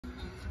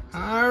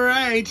All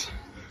right.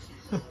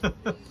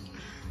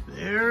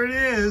 There it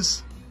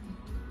is.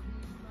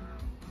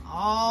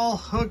 All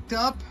hooked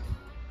up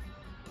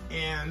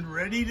and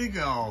ready to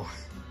go.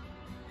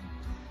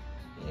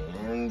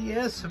 And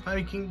yes, if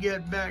I can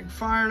get back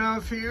far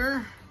enough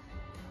here,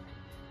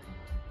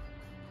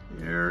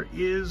 there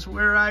is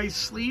where I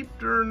sleep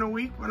during the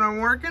week when I'm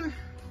working.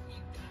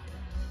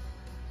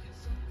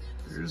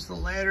 There's the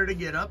ladder to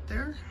get up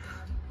there.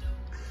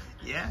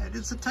 Yeah, it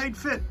is a tight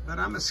fit, but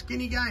I'm a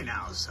skinny guy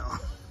now, so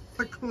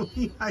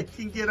luckily I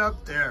can get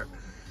up there.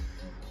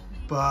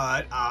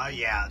 But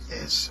yeah,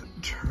 this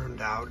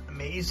turned out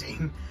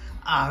amazing.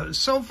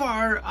 So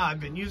far, I've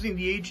been using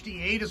the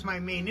HD8 as my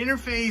main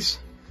interface,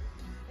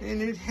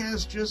 and it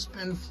has just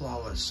been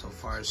flawless so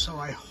far, so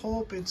I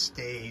hope it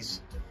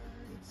stays.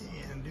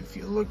 And if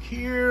you look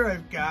here,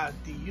 I've got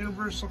the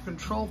universal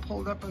control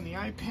pulled up on the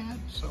iPad,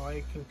 so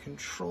I can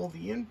control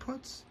the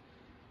inputs.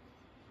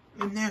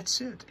 And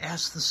that's it,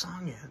 as the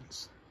song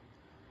ends.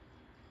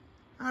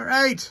 All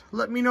right,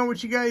 let me know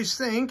what you guys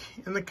think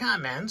in the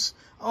comments.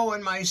 Oh,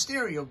 and my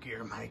stereo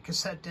gear, my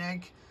cassette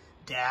deck,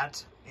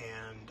 DAT,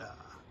 and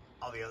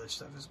all the other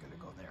stuff is gonna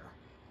go there.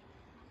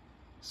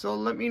 So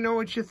let me know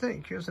what you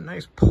think. Here's a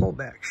nice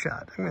pullback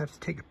shot. I'm gonna have to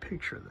take a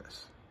picture of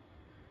this.